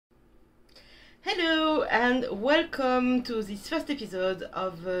Hello and welcome to this first episode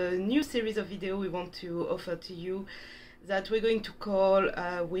of a new series of video we want to offer to you that we're going to call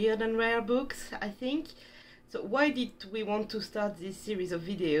Weird and Rare Books, I think. So why did we want to start this series of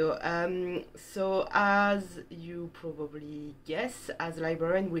video? So as you probably guess, as a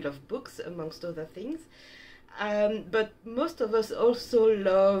librarian we love books amongst other things. But most of us also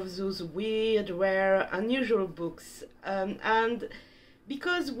love those weird, rare, unusual books. And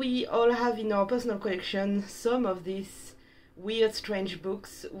because we all have in our personal collection some of these weird, strange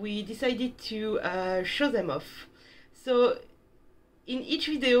books, we decided to show them off. So in each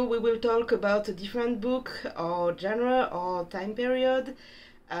video we will talk about a different book or genre or time period,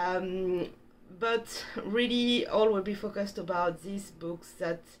 but really all will be focused about these books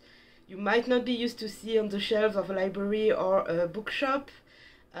that you might not be used to see on the shelves of a library or a bookshop.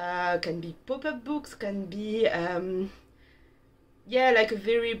 Can be pop-up books, can be like a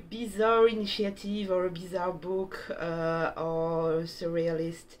very bizarre initiative or a bizarre book or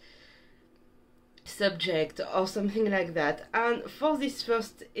surrealist subject or something like that. And for this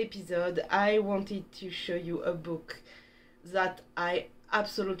first episode I wanted to show you a book that I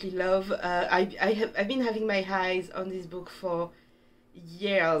absolutely love. I've been having my eyes on this book for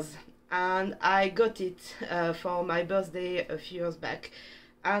years, and I got it for my birthday a few years back,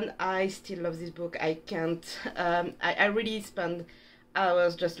 and I still love this book. I can't I really spend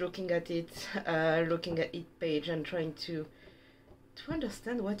hours just looking at it, looking at each page and trying to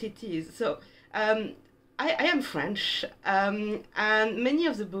understand what it is. So I am French, and many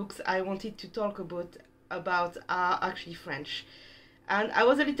of the books I wanted to talk about are actually French. And I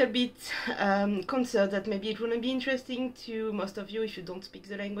was a little bit concerned that maybe it wouldn't be interesting to most of you if you don't speak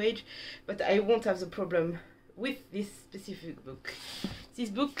the language, but I won't have the problem with this specific book. This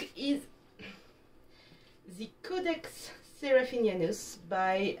book is the Codex Seraphinianus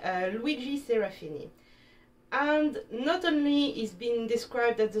by Luigi Serafini. And not only is being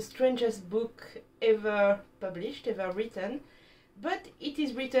described as the strangest book ever published, ever written, but it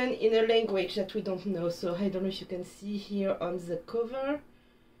is written in a language that we don't know. So I don't know if you can see here on the cover,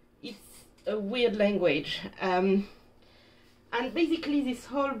 it's a weird language. And basically this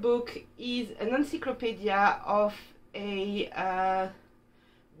whole book is an encyclopedia of a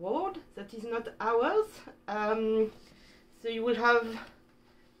world that is not ours. So you will have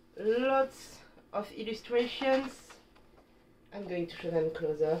lots of illustrations. I'm going to show them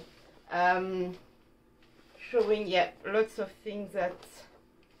closer. Showing lots of things that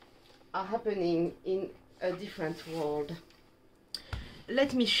are happening in a different world.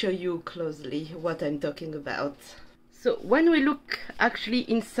 Let me show you closely what I'm talking about. So when we look actually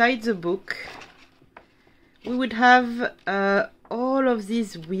inside the book, we would have all of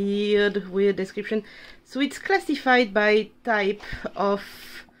these weird description. So it's classified by type of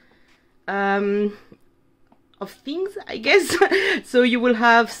things, I guess. So you will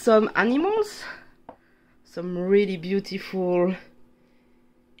have some animals, some really beautiful,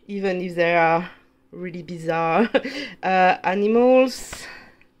 even if they are really bizarre animals.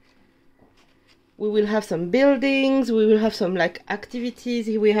 We will have some buildings, we will have some like activities,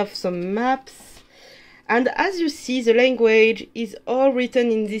 here we have some maps. And as you see, the language is all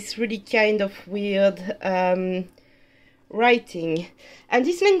written in this really kind of weird writing. And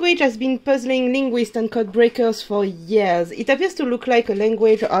this language has been puzzling linguists and code breakers for years. It appears to look like a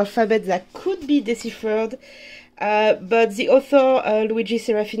language or alphabet that could be deciphered, but the author, Luigi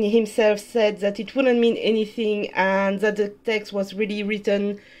Serafini himself, said that it wouldn't mean anything and that the text was really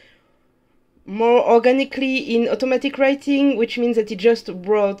written more organically in automatic writing, which means that it just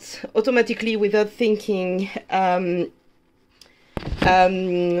wrote automatically without thinking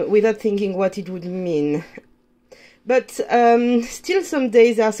what it would mean. But still some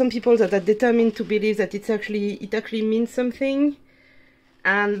days there are some people that are determined to believe that it actually means something,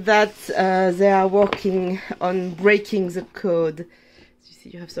 and that they are working on breaking the code.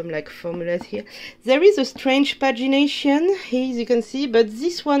 You have some like formulas here. There is a strange pagination here, as you can see, but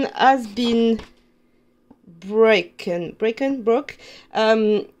this one has been broke. This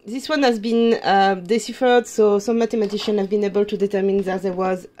one has been deciphered, so some mathematicians have been able to determine that there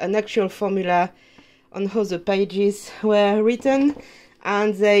was an actual formula on how the pages were written,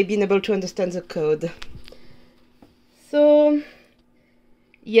 and they've been able to understand the code. So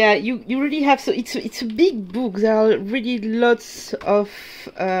yeah, you really have, so it's a big book. There are really lots of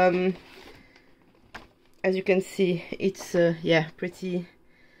as you can see, it's pretty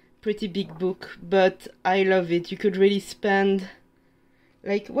big book, but I love it. You could really spend,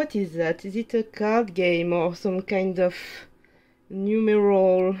 like, what is that? Is it a card game or some kind of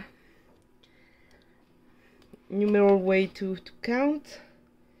numeral way to count?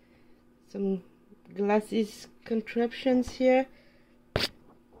 Some glasses contraptions here,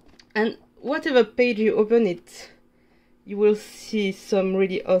 and whatever page you open it, you will see some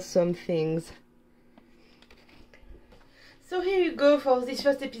really awesome things. So here you go for this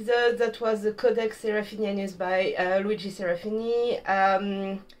first episode. That was the Codex Seraphinianus by Luigi Serafini.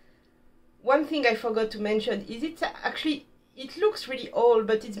 One thing I forgot to mention is it looks really old,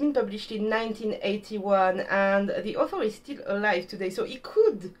 but it's been published in 1981, and the author is still alive today, so he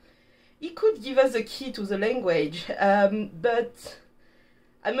could give us a key to the language, but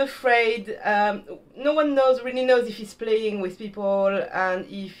I'm afraid no one really knows if he's playing with people and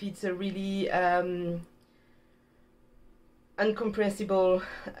if it's a really incomprehensible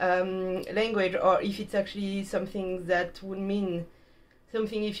language, or if it's actually something that would mean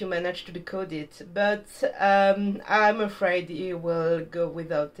something if you manage to decode it. But I'm afraid he will go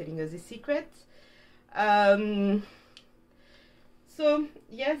without telling us his secret. So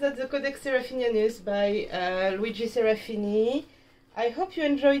yeah, that's the Codex Seraphinianus by Luigi Serafini. I hope you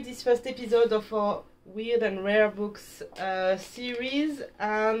enjoyed this first episode of our Weird and Rare Books series,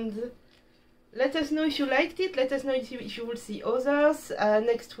 and let us know if you liked it. Let us know if you will see others.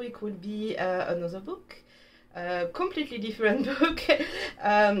 Next week will be another book. Completely different book,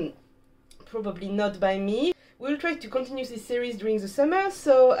 probably not by me. We'll try to continue this series during the summer,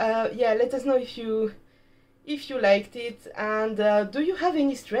 so yeah, let us know if you liked it, and do you have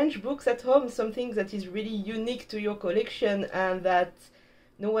any strange books at home, something that is really unique to your collection and that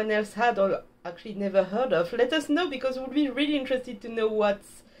no one else had or actually never heard of? Let us know, because we'll be really interested to know what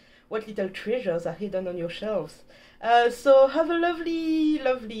little treasures are hidden on your shelves. So have a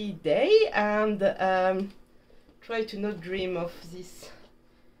lovely day, and try to not dream of this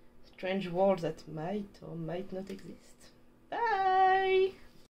strange world that might or might not exist.